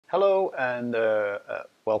Hello and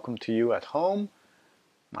welcome to you at home.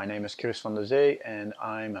 My name is Kris van der Zee and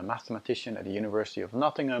I'm a mathematician at the University of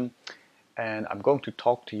Nottingham, and I'm going to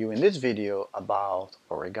talk to you in this video about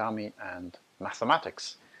origami and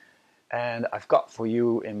mathematics. And I've got for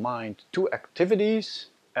you in mind two activities,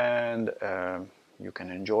 and you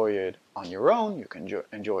can enjoy it on your own. You can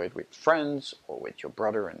enjoy it with friends or with your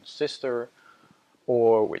brother and sister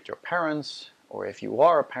or with your parents, or if you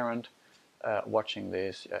are a parent watching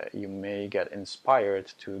this, you may get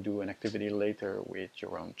inspired to do an activity later with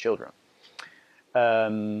your own children.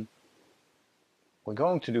 We're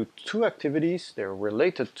going to do two activities. They're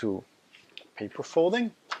related to paper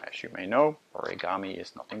folding. As you may know, origami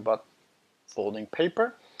is nothing but folding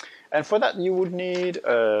paper. And for that you would need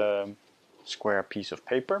a square piece of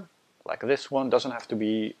paper, like this one. Doesn't have to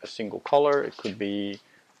be a single color. It could be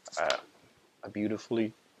a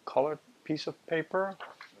beautifully colored piece of paper,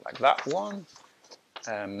 like that one.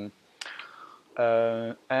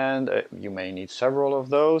 You may need several of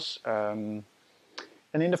those. And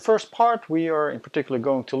in the first part we are in particular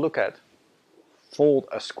going to look at fold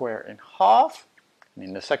a square in half. And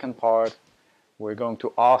in the second part we're going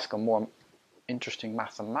to ask a more interesting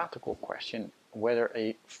mathematical question, whether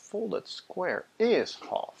a folded square is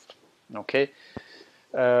halved. Okay,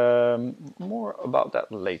 more about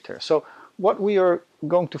that later. So what we are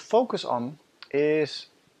going to focus on is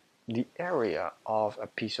the area of a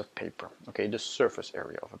piece of paper. Okay, the surface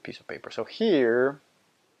area of a piece of paper. So here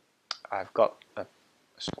I've got a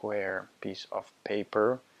square piece of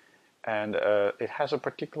paper, and it has a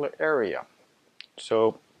particular area.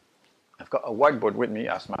 So I've got a whiteboard with me,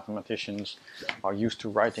 as mathematicians are used to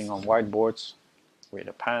writing on whiteboards with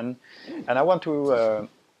a pen, and I want to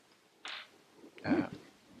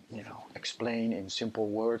explain in simple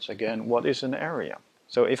words again what is an area.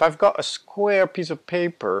 So if I've got a square piece of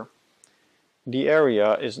paper, the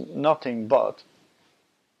area is nothing but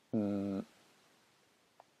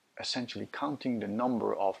essentially counting the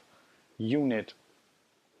number of unit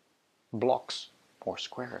blocks or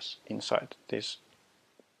squares inside this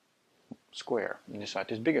square, inside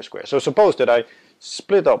this bigger square. So suppose that I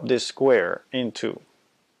split up this square into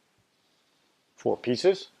 4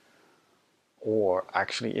 pieces, or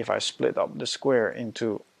actually if I split up the square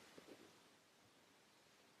into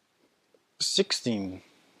 16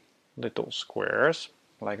 little squares,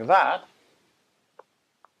 like that,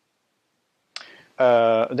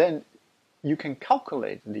 then you can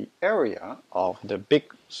calculate the area of the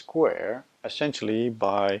big square essentially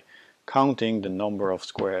by counting the number of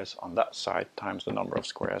squares on that side times the number of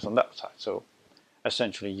squares on that side. So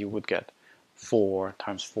essentially you would get 4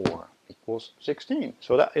 times 4 equals 16.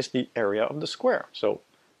 So that is the area of the square. So,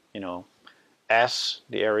 S,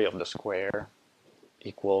 the area of the square,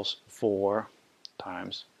 equals 4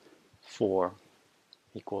 times 4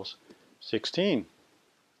 equals 16.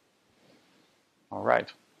 All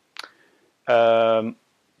right. Now,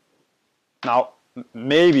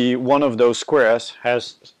 maybe one of those squares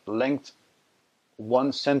has length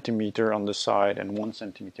 1 centimeter on the side and 1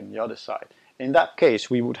 centimeter on the other side. In that case,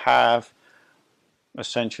 we would have,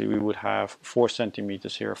 essentially, 4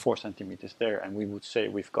 centimeters here, 4 centimeters there, and we would say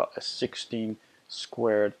we've got a 16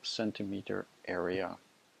 squared centimeter area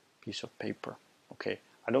piece of paper. Okay,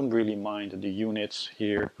 I don't really mind the units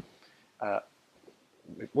here.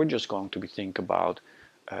 We're just going to think about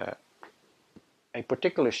a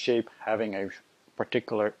particular shape having a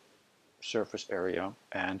particular surface area,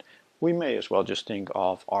 and we may as well just think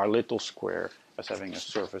of our little square as having a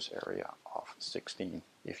surface area of 16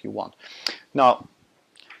 if you want. Now,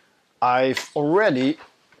 I've already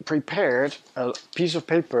prepared a piece of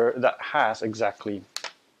paper that has exactly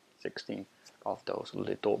 16 of those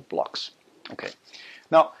little blocks. Okay,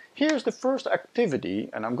 now here's the first activity,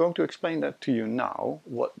 and I'm going to explain that to you now,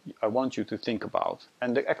 what I want you to think about.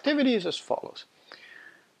 And the activity is as follows.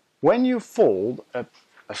 When you fold a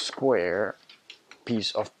square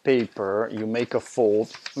piece of paper, you make a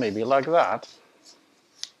fold maybe like that.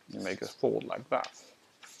 You make a fold like that.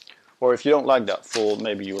 Or if you don't like that fold,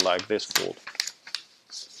 maybe you like this fold.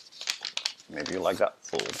 Maybe you like that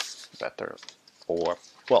fold better. Or,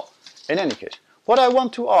 well, in any case, what I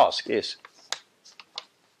want to ask is,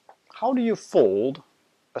 how do you fold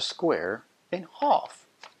a square in half?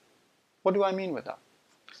 What do I mean with that?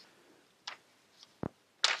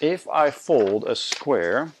 If I fold a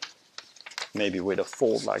square, maybe with a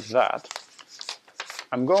fold like that,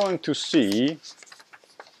 I'm going to see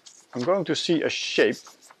a shape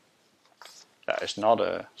that is not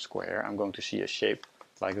a square. I'm going to see a shape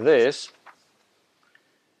like this,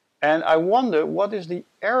 and I wonder what is the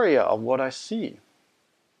area of what I see.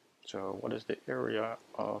 So what is the area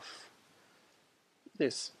of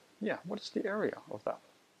this Yeah, what is the area of that?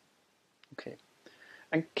 Okay.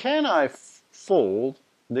 And can I fold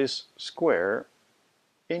this square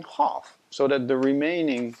in half so that the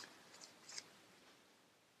remaining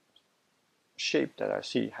shape that I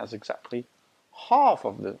see has exactly half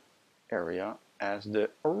of the area as the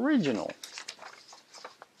original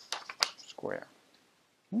square?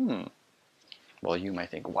 Well, you may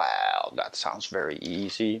think, wow, that sounds very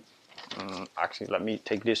easy. Actually, let me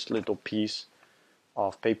take this little piece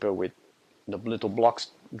of paper with the little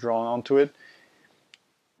blocks drawn onto it.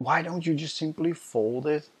 Why don't you just simply fold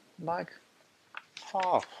it like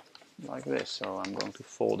half, like this? So I'm going to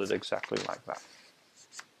fold it exactly like that.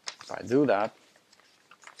 If I do that,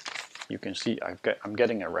 you can see I'm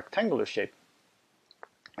getting a rectangular shape.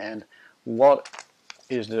 And what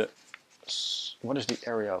is the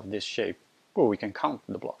area of this shape? Well, we can count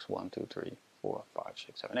the blocks. 1, 2, 3, 4, 5,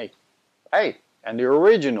 6, 7, 8. 8. And the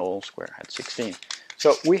original square had 16.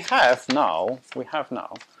 So we have now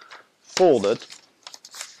folded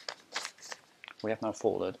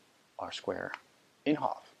our square in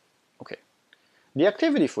half. Okay. The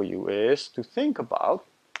activity for you is to think about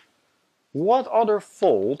what other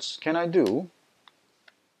folds can I do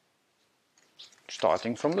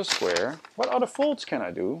starting from the square. What other folds can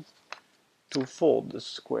I do to fold the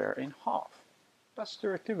square in half? That's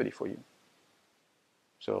the activity for you.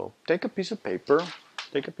 So take a piece of paper,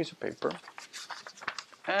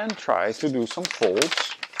 and try to do some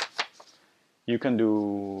folds. You can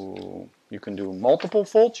do multiple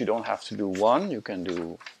folds. You don't have to do one. You can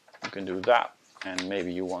do that, and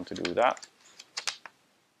maybe you want to do that.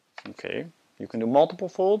 Okay, you can do multiple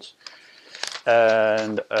folds,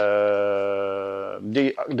 and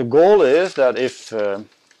the goal is that if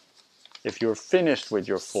you're finished with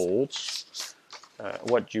your folds,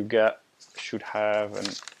 what you get should have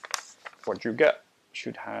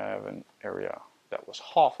an area that was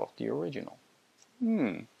half of the original.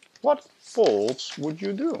 What folds would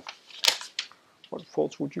you do? What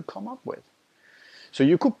folds would you come up with? So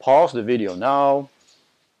you could pause the video now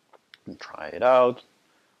and try it out,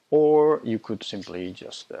 or you could simply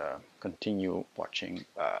just continue watching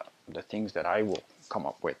the things that I will come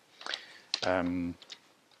up with.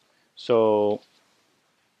 So,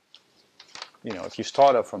 if you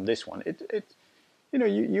start off from this one,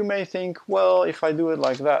 you may think, well, if I do it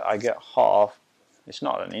like that, I get half. It's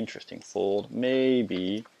not an interesting fold.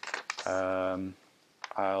 Maybe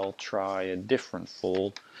I'll try a different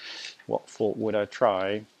fold. What fold would I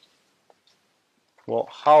try? Well,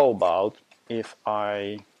 how about if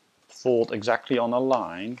I fold exactly on a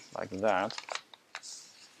line like that?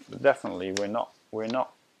 Definitely, we're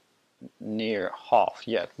not near half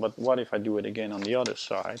yet. But what if I do it again on the other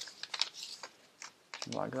side,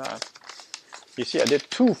 like that? You see, I did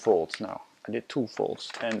 2 folds now. I did 2 folds,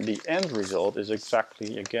 and the end result is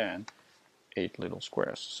exactly, again, 8 little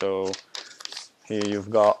squares. So here you've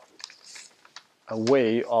got a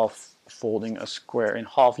way of folding a square in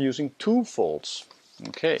half using 2 folds.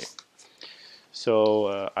 Okay, so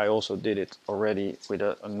I also did it already with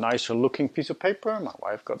a nicer looking piece of paper. My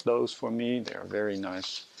wife got those for me. They're very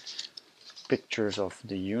nice pictures of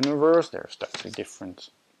the universe. There's actually different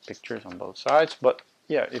pictures on both sides, but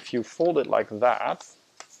yeah, if you fold it like that,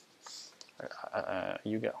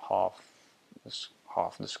 you get half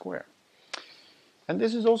the square. And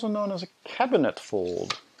this is also known as a cabinet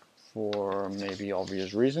fold, for maybe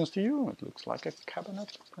obvious reasons to you. It looks like a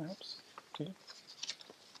cabinet, perhaps, to you.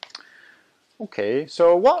 Okay,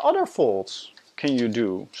 so what other folds can you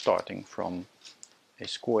do starting from a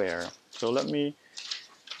square? So let me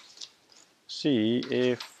see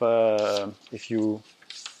if you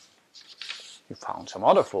found some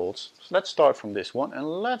other folds. So let's start from this one and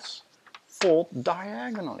let's fold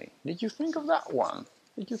diagonally. Did you think of that one?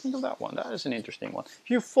 That is an interesting one. If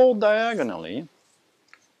you fold diagonally,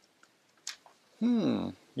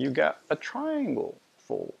 you get a triangle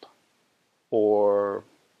fold, or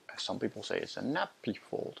as some people say, it's a nappy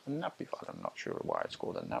fold. I'm not sure why it's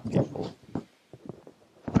called a nappy fold.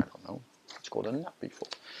 I don't know. It's called a nappy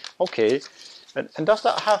fold. Okay, and does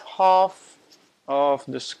that have half of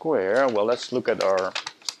the square? Well, let's look at our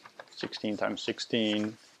 16 times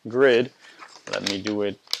 16 grid. Let me do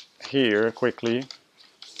it here quickly,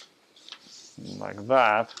 like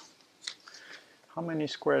that. How many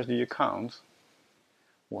squares do you count?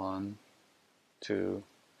 1, 2,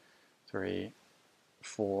 3,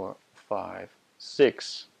 4, 5,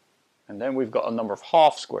 6. And then we've got a number of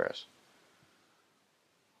half squares.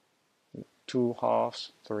 2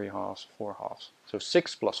 halves, 3 halves, 4 halves. So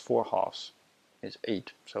 6 plus 4 halves is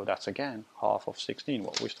 8. So that's again half of 16,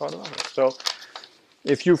 what we started off with. So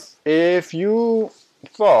if you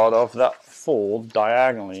thought of that fold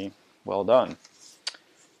diagonally. Well done.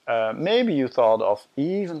 Maybe you thought of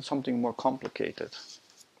even something more complicated.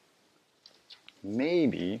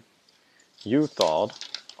 Maybe you thought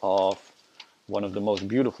of one of the most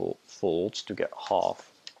beautiful folds to get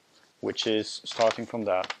half, which is starting from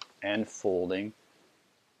that and folding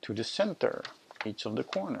to the center, each of the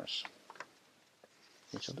corners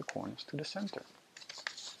to the center.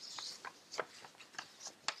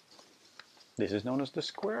 This is known as the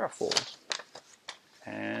square fold.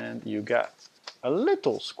 And you get a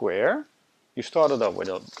little square. You started off with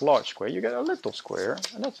a large square, you get a little square,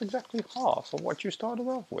 and that's exactly half of what you started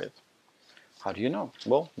off with. How do you know?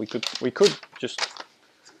 Well, we could just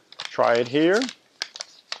try it here.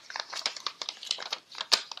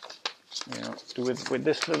 You know, do it with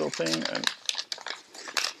this little thing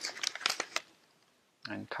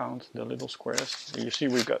and count the little squares. You see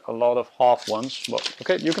we've got a lot of half ones, but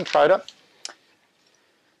okay, you can try that.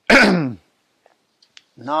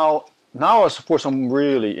 Now as for some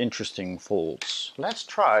really interesting folds. Let's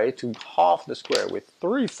try to half the square with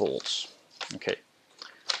 3 folds. Okay.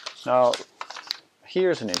 Now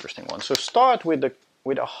here's an interesting one. So start with a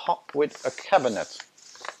cabinet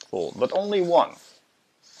fold, but only one.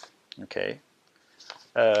 Okay.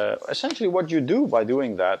 Essentially what you do by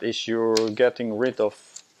doing that is you're getting rid of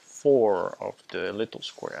 4 of the little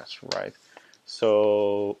squares, right?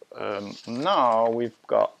 So now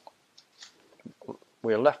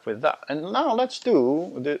we're left with that. And now let's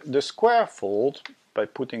do the square fold by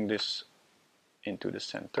putting this into the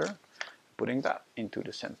center, putting that into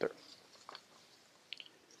the center.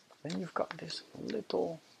 Then you've got this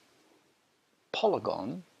little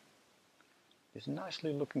polygon, this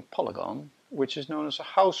nicely looking polygon, which is known as a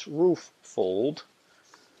house roof fold,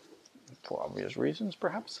 for obvious reasons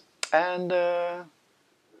perhaps. And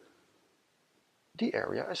the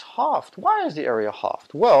area is halved. Why is the area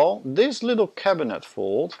halved? Well, this little cabinet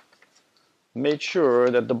fold made sure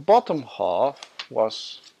that the bottom half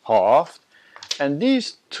was halved, and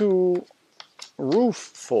these 2 roof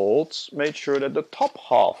folds made sure that the top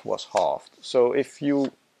half was halved. So if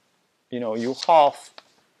you halve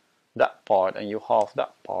that part and you halve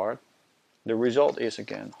that part, the result is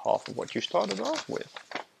again half of what you started off with.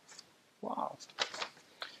 Wow.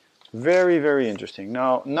 Very, very interesting.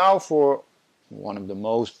 Now for one of the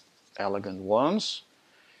most elegant ones.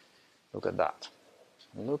 Look at that.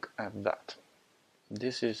 Look at that.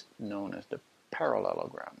 This is known as the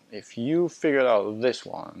parallelogram. If you figured out this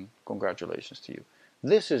one, congratulations to you.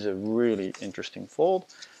 This is a really interesting fold.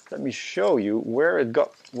 Let me show you where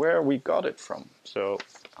we got it from. So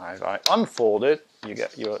if I unfold it, you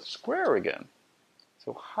get your square again.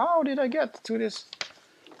 So how did I get to this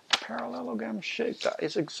parallelogram shape? That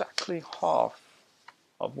is exactly half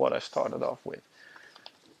of what I started off with.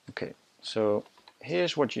 Okay, so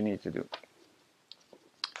here's what you need to do.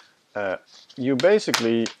 You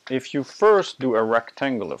basically, if you first do a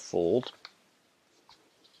rectangular fold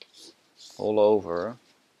all over,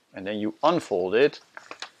 and then you unfold it,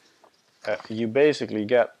 you basically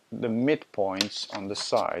get the midpoints on the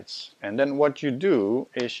sides. And then what you do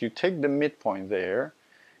is you take the midpoint there,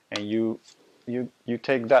 and you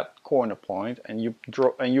take that corner point, and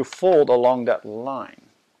you fold along that line.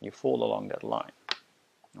 You fold along that line.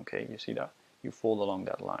 Okay, you see that? You fold along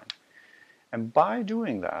that line. And by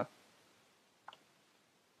doing that,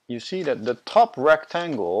 you see that the top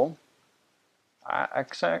rectangle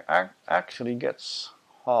actually gets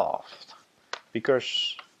halved.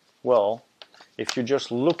 Because, well, if you're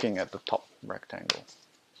just looking at the top rectangle,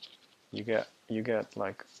 you get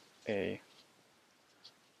like a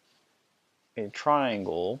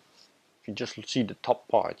triangle. If you just see the top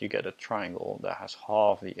part, you get a triangle that has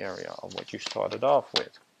half the area of what you started off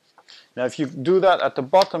with. Now if you do that at the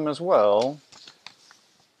bottom as well,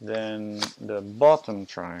 then the bottom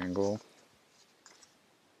triangle,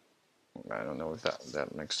 I don't know if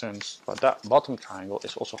that makes sense, but that bottom triangle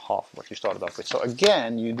is also half what you started off with. So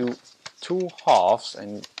again, you do 2 halves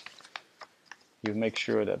and you make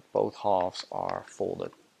sure that both halves are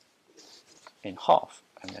folded in half,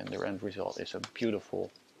 and then the end result is a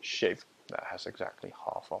beautiful shape that has exactly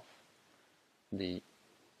half of the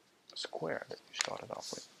square that you started off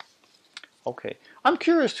with. Okay, I'm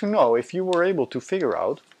curious to know if you were able to figure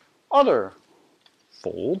out other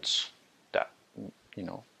folds that, you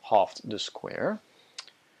know, halved the square,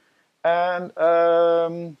 and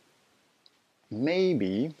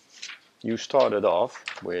maybe you started off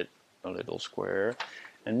with a little square,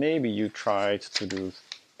 and maybe you tried to do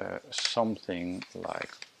something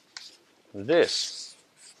like this.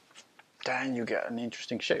 Then you get an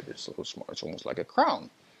interesting shape. It's a little small. It's almost like a crown.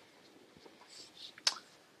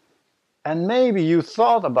 And maybe you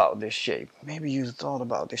thought about this shape. Maybe you thought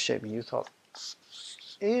about this shape and you thought,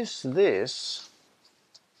 is this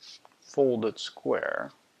folded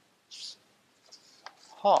square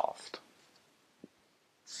halved?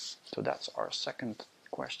 So that's our second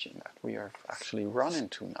question that we are actually run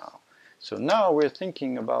into now. So now we're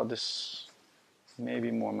thinking about this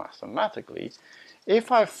maybe more mathematically.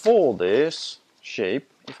 If I fold this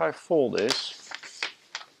shape, if I fold this,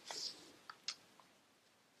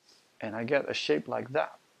 and I get a shape like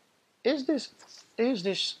that, is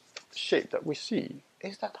this shape that we see,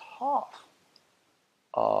 is that half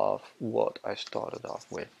of what I started off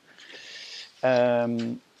with?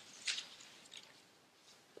 And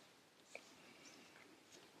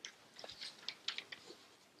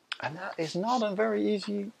that is not a very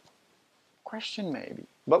easy question maybe,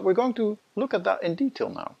 but we're going to look at that in detail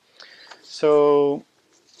now. So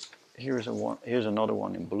here's another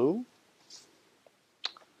one in blue.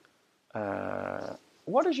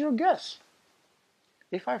 What is your guess?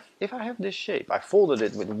 If I have this shape, I folded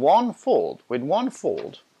it with one fold,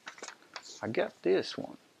 I get this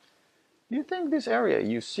one. Do you think this area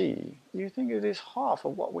you see, do you think it is half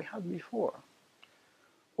of what we had before?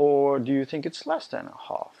 Or do you think it's less than a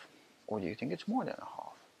half? Or do you think it's more than a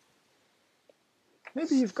half?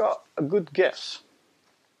 Maybe you've got a good guess.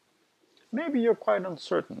 Maybe you're quite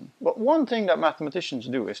uncertain. But one thing that mathematicians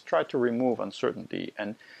do is try to remove uncertainty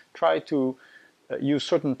and try to use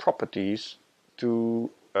certain properties to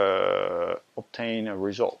obtain a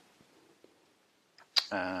result.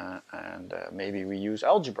 Maybe we use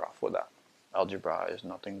algebra for that. Algebra is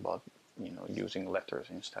nothing but using letters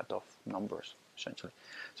instead of numbers, essentially.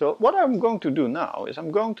 So what I'm going to do now is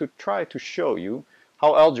I'm going to try to show you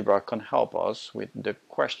how algebra can help us with the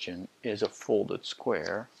question, is a folded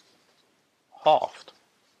square halved?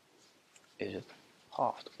 Is it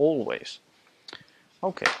halved? Always.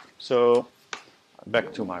 Okay, so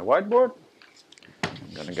back to my whiteboard.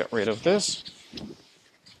 I'm going to get rid of this.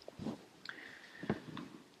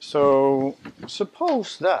 So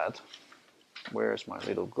suppose that, where's my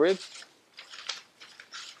little grid?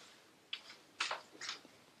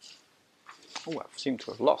 Oh, I seem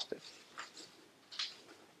to have lost it.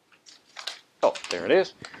 Oh, there it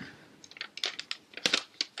is.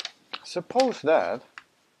 Suppose that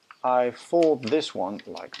I fold this one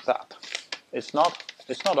like that. It's not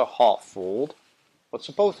a half fold, but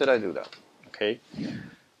suppose that I do that. Okay.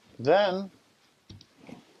 Then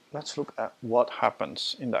let's look at what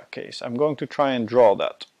happens in that case. I'm going to try and draw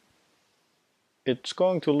that. It's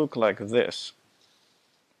going to look like this,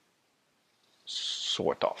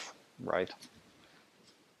 sort of, right?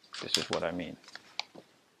 This is what I mean.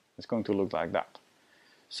 It's going to look like that.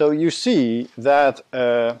 So you see that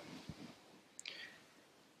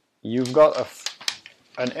you've got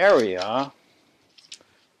an area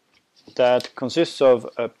that consists of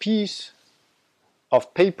a piece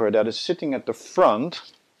of paper that is sitting at the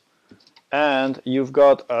front, and you've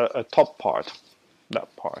got a top part,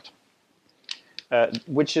 that part,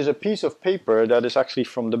 which is a piece of paper that is actually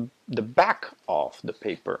from the back of the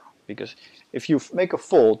paper. Because if you make a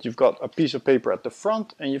fold, you've got a piece of paper at the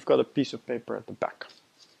front and you've got a piece of paper at the back.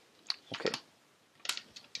 Okay.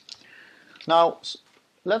 Now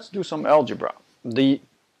let's do some algebra. The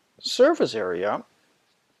surface area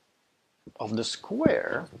of the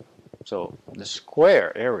square, so the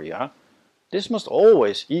square area, this must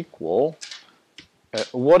always equal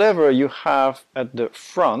whatever you have at the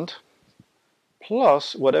front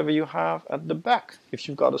plus whatever you have at the back if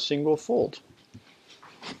you've got a single fold.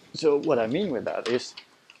 So what I mean with that is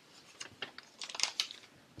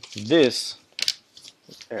this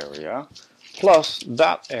area plus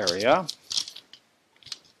that area,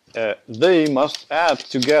 they must add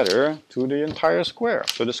together to the entire square.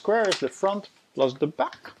 So the square is the front plus the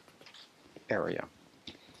back area.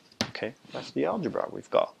 Okay, that's the algebra we've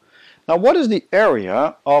got. Now what is the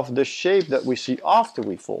area of the shape that we see after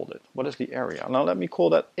we fold it? What is the area? Now let me call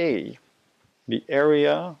that A. The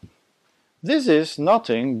area, this is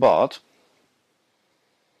nothing but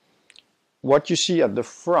what you see at the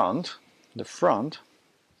front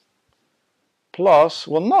plus,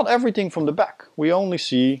 well, not everything from the back. We only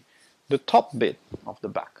see the top bit of the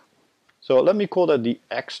back. So let me call that the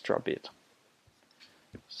extra bit.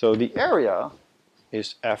 So the area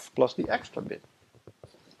is F plus the extra bit.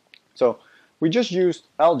 So we just used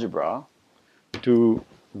algebra to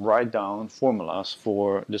write down formulas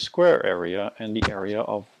for the square area and the area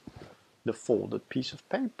of the folded piece of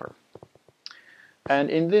paper. And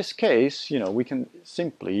in this case, we can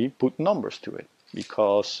simply put numbers to it,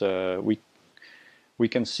 because we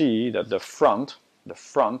can see that the front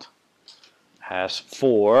has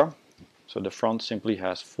 4, so the front simply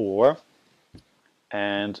has 4,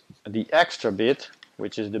 and the extra bit,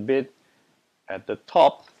 which is the bit at the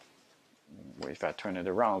top, if I turn it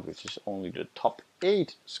around, which is only the top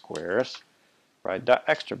 8 squares, right, that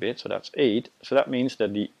extra bit, so that's 8, so that means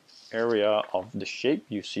that the area of the shape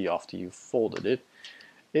you see after you folded it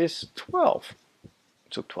is 12.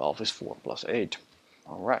 So 12 is 4 plus 8.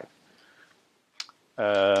 Alright.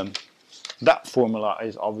 That formula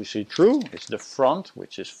is obviously true. It's the front,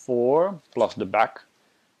 which is 4, plus the back.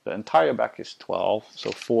 The entire back is 12,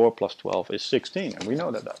 so 4 plus 12 is 16, and we know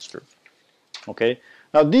that that's true. Okay,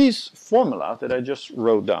 now these formulas that I just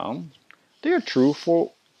wrote down, they are true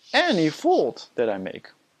for any fold that I make,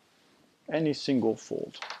 any single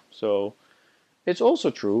fold. So it's also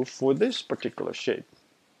true for this particular shape,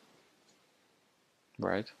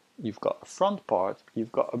 right? You've got a front part,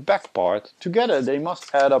 you've got a back part. Together they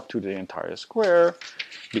must add up to the entire square.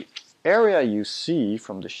 The area you see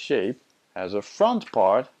from the shape has a front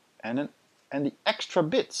part and the extra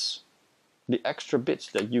bits. The extra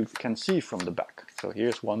bits that you can see from the back. So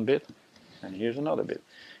here's one bit and here's another bit.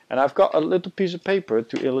 And I've got a little piece of paper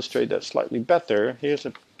to illustrate that slightly better. Here's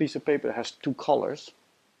a piece of paper that has 2 colors.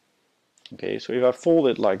 Okay, so if I fold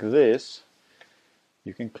it like this,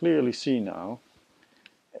 you can clearly see now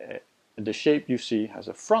the shape you see has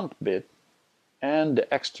a front bit and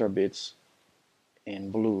the extra bits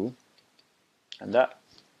in blue, and that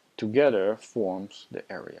together forms the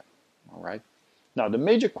area. All right. Now the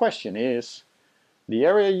major question is, the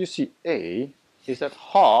area you see A, is that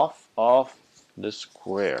half of the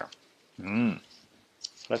square?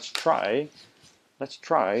 Let's try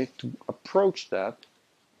to approach that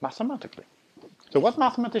mathematically. So what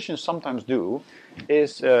mathematicians sometimes do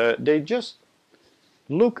is they just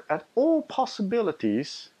look at all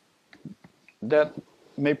possibilities that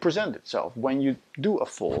may present itself when you do a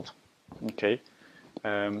fold. Okay,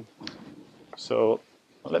 so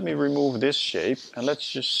let me remove this shape and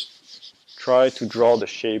let's just try to draw the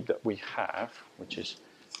shape that we have, which is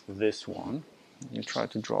this one. You try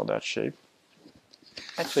to draw that shape.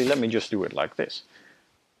 Actually, let me just do it like this.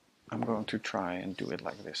 I'm going to try and do it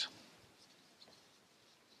like this.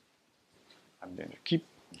 I'm going to keep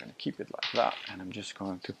it like that, and I'm just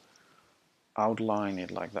going to outline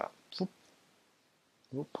it like that. Whoop.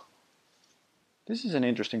 Whoop. This is an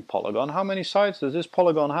interesting polygon. How many sides does this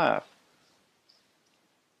polygon have?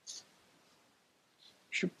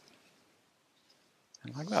 Shoop.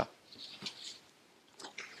 And like that.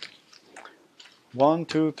 1,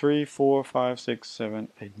 2, 3, 4, 5, 6, 7,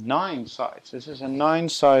 8, 9 sides. This is a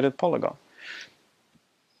 9-sided polygon.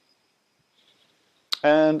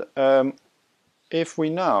 And if we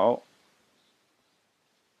now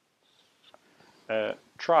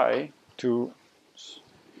try to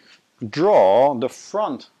draw the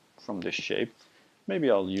front from this shape,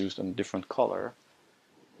 maybe I'll use a different color.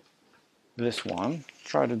 This one,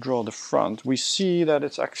 try to draw the front. We see that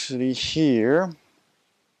it's actually here.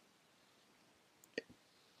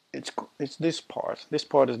 It's this part. This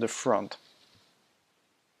part is the front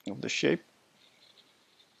of the shape.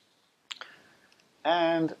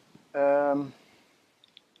 And the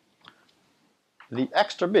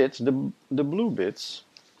extra bits, the blue bits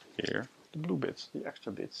here, the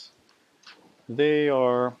extra bits, they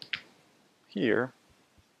are here.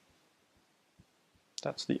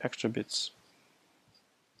 That's the extra bits.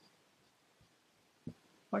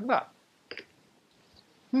 Like that.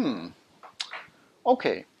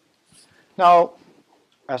 Okay. Now,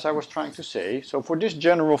 as I was trying to say, so for this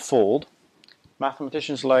general fold,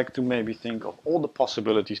 mathematicians like to maybe think of all the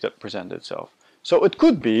possibilities that present itself. So it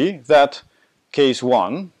could be that case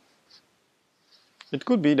 1, it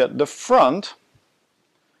could be that the front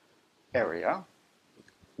area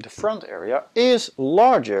is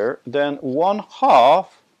larger than 1/2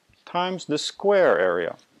 times the square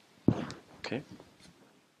area. Okay.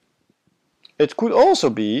 It could also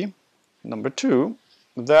be, number 2,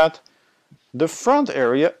 that the front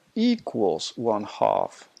area equals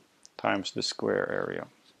 1/2 times the square area.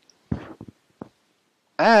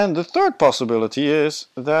 And the third possibility is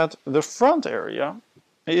that the front area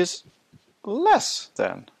is less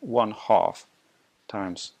than 1/2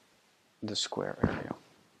 times the square area.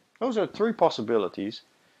 Those are 3 possibilities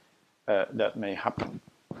that may happen.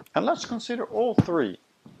 And let's consider all 3.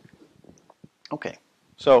 Okay,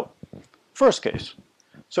 so first case.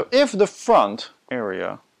 So if the front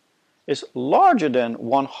area is larger than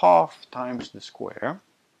 1/2 times the square,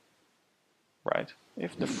 right?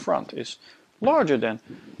 If the front is larger than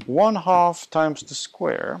 1/2 times the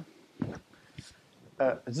square,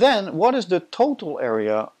 then what is the total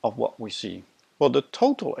area of what we see? Well, the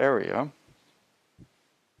total area,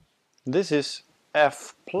 this is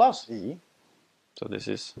F plus E, so this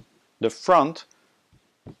is the front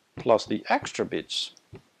plus the extra bits.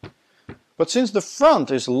 But since the front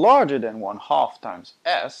is larger than 1/2 times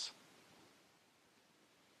s,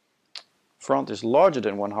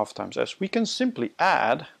 we can simply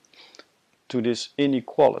add to this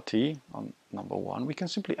inequality on number 1, we can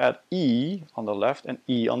simply add e on the left and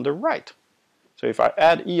e on the right. So if I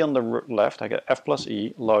add e on the left, I get f plus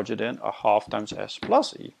e larger than 1/2 times s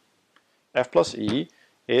plus e. F plus e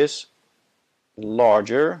is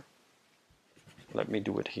larger, let me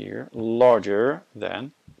do it here, larger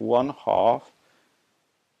than 1/2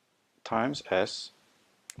 times s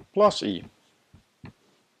plus e.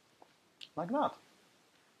 Like that.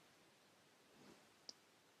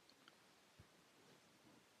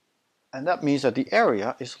 And that means that the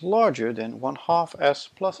area is larger than 1/2 s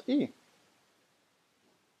plus e.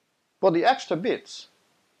 Well, the extra bits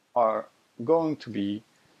are going to be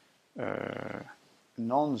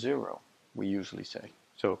non-zero, we usually say.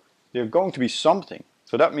 So they're going to be something.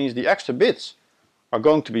 So that means the extra bits are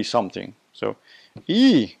going to be something. So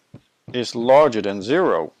e is larger than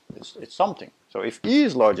 0. It's something. So if e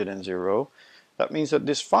is larger than 0, that means that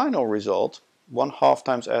this final result, 1/2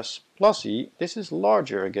 times s plus e, this is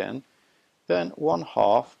larger again than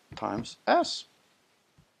 1/2 times s,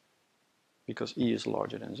 because e is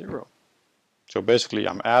larger than 0. So basically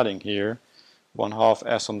I'm adding here 1/2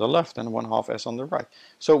 s on the left and 1/2 s on the right.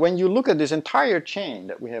 So when you look at this entire chain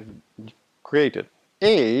that we have created,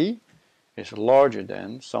 a is larger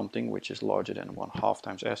than something which is larger than 1/2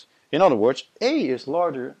 times s. In other words, a is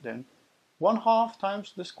larger than 1/2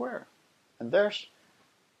 times the square. And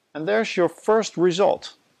there's your first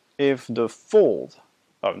result. If the fold,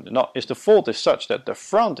 if the fold is such that the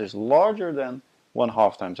front is larger than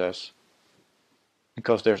 1/2 times s,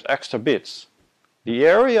 because there's extra bits, the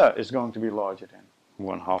area is going to be larger than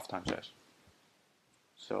 1/2 times s.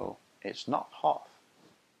 So it's not half.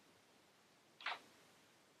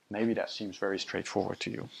 Maybe that seems very straightforward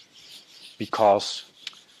to you. Because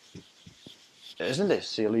isn't it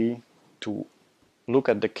silly to look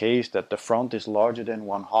at the case that the front is larger than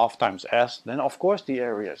 1/2 times s? Then of course the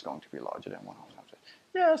area is going to be larger than 1/2 times s.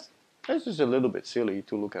 Yes, this is a little bit silly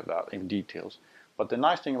to look at that in details. But the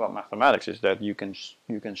nice thing about mathematics is that you can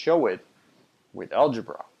show it with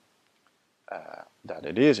algebra, that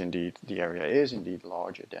it is indeed, the area is indeed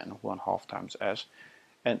larger than 1/2 times s,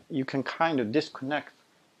 and you can kind of disconnect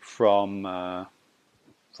from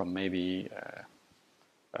maybe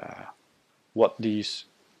what these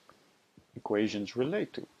equations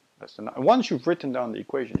relate to. Once you've written down the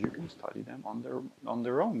equations, you can study them on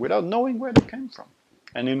their own without knowing where they came from,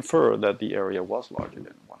 and infer that the area was larger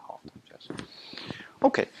than 1/2 times s.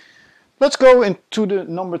 Okay. Let's go into the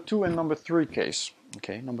number 2 and number 3 case.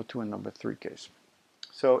 Okay, number 2 and number 3 case.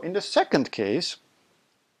 So in the second case,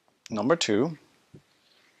 number 2,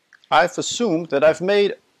 I've assumed that I've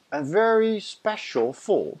made a very special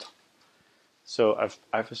fold. So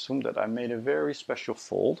I've assumed that I made a very special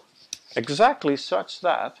fold, exactly such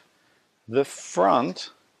that the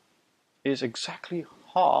front is exactly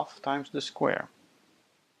 1/2 times the square.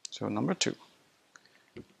 So number 2.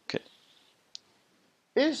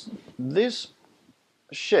 Is this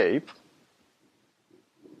shape,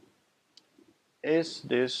 is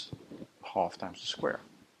this 1/2 times the square?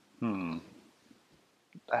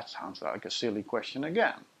 That sounds like a silly question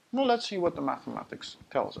again. Well, let's see what the mathematics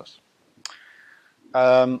tells us.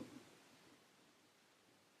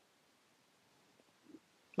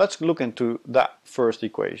 Let's look into that first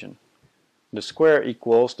equation. The square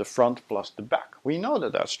equals the front plus the back. We know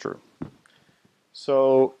that that's true.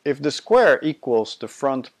 So if the square equals the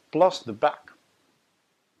front plus the back,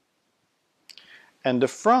 and the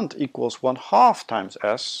front equals 1/2 times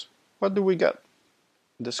s, what do we get?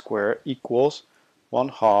 The square equals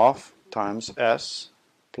 1/2 times s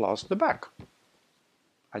plus the back.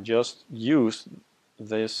 I just used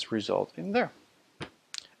this result in there.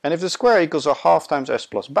 And if the square equals 1/2 times s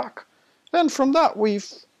plus back, then from that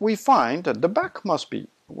we find that the back must be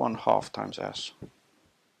 1/2 times s.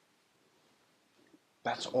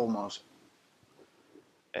 That's almost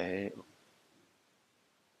a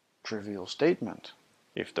trivial statement.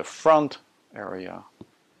 If the front area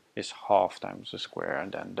is 1/2 times the square,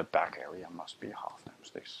 and then the back area must be 1/2 times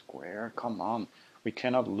the square. Come on, we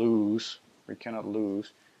cannot lose. We cannot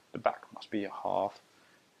lose. The back must be 1/2.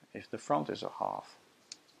 If the front is 1/2,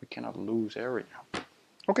 we cannot lose area.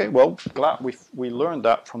 Okay, well, glad we learned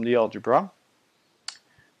that from the algebra.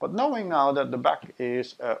 But knowing now that the back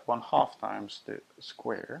is 1/2 times the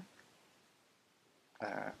square,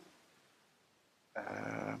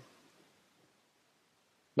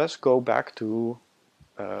 let's go back to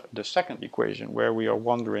the second equation where we are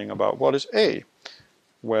wondering about what is A.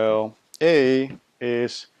 Well, A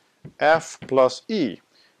is F plus E.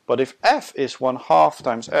 But if F is 1/2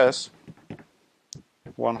 times S,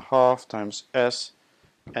 1/2 times S,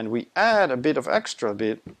 and we add a bit of extra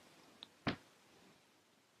bit,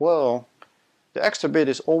 well, the extra bit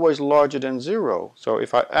is always larger than 0. So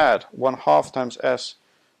if I add 1/2 times S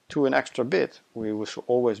to an extra bit, we will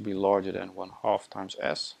always be larger than 1/2 times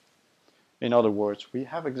S. In other words, we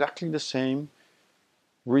have exactly the same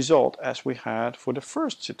result as we had for the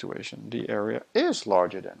first situation. The area is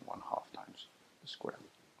larger than 1/2 times the square.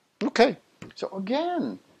 Okay, so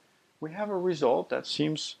again, we have a result that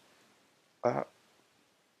seems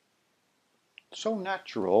so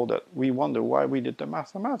natural that we wonder why we did the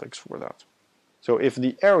mathematics for that. So if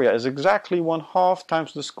the area is exactly 1/2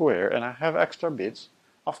 times the square and I have extra bits,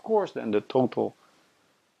 of course then the total,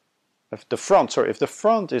 if the front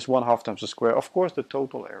is 1/2 times the square, of course the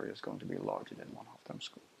total area is going to be larger than 1/2 times the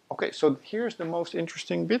square. Okay, so here's the most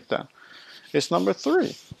interesting bit then. It's number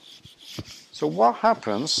 3. So what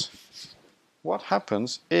happens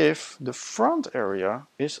if the front area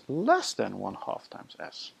is less than 1/2 times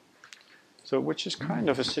S? So which is kind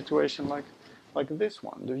of a situation like this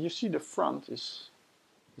one. Do you see the front is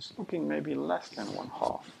looking maybe less than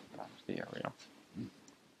 1/2 times the area?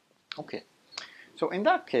 Okay, so in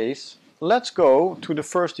that case, let's go to the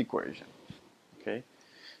first equation. Okay,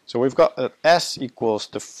 so we've got that S equals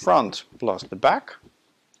the front plus the back,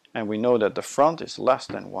 and we know that the front is less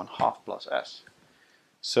than 1/2 plus S.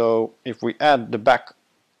 So if we add the back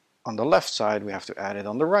on the left side, we have to add it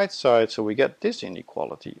on the right side, so we get this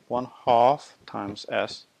inequality, 1/2 times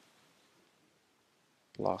S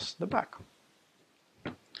plus the back.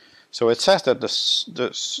 So it says that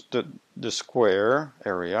the square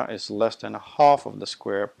area is less than 1/2 of the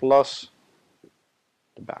square plus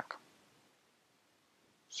the back.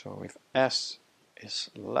 So if S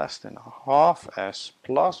is less than 1/2 S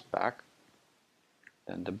plus back,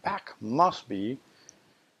 then the back must be,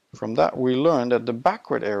 from that we learn that the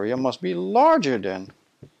backward area must be larger than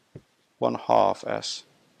 1/2 S,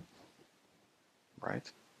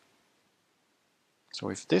 right? So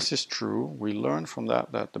if this is true, we learn from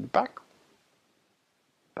that that the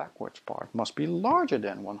backwards part must be larger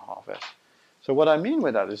than 1/2 S. So what I mean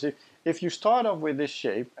with that is if you start off with this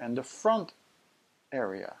shape and the front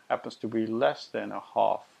area happens to be less than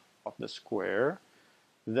 1/2 of the square,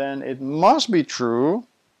 then it must be true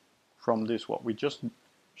from this what we just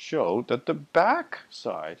showed that the back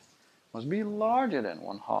side must be larger than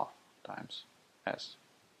 1/2 times S.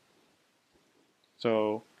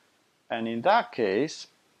 So, and in that case,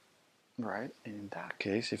 right, in that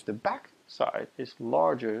case, if the back side is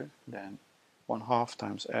larger than 1/2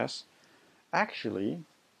 times S, actually,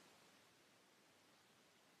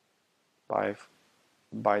 by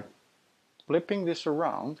flipping this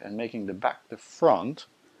around and making the back the front,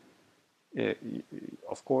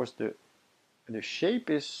 of course the shape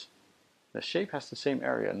has the same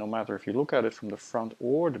area no matter if you look at it from the front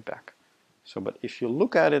or the back. So, but if you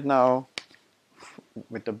look at it now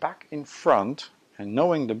with the back in front and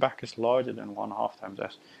knowing the back is larger than 1/2 times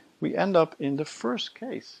S, we end up in the first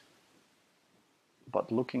case,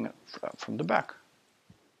 but looking at from the back.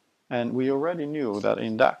 And we already knew that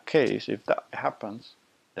in that case, if that happens,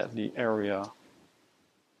 that the area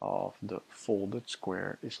of the folded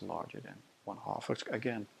square is larger than 1/2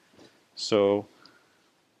 again. So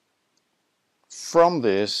from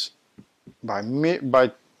this, by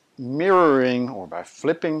mirroring or by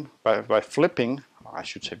flipping, I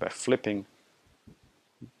should say by flipping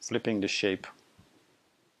the shape,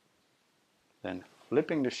 then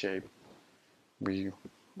flipping the shape, we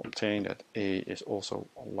obtain that A is also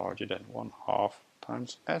larger than 1/2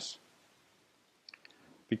 times S.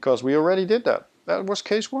 Because we already did that. That was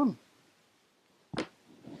case 1.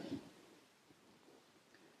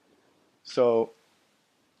 So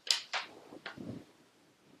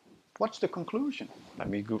what's the conclusion? Let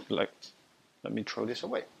me throw this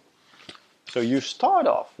away. So you start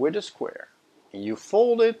off with a square and you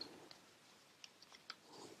fold it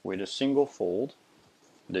with a single fold.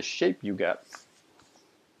 The shape you get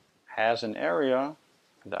has an area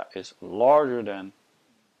that is larger than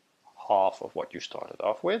half of what you started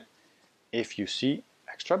off with if you see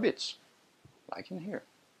extra bits, like in here.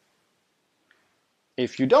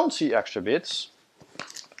 If you don't see extra bits,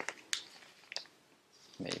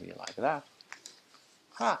 maybe like that,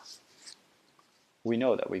 we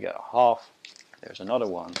know that we get 1/2. There's another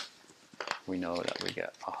one. We know that we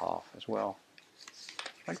get 1/2 as well,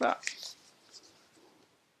 like that.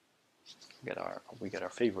 We get our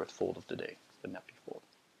favorite fold of the day, the nappy fold.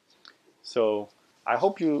 So I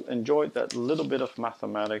hope you enjoyed that little bit of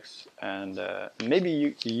mathematics, and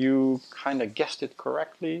maybe you kind of guessed it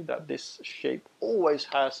correctly, that this shape always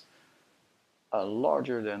has a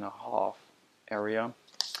larger than a half area.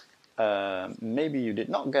 Maybe you did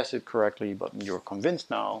not guess it correctly, but you're convinced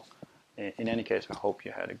now. In any case, I hope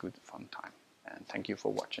you had a good fun time, and thank you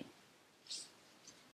for watching.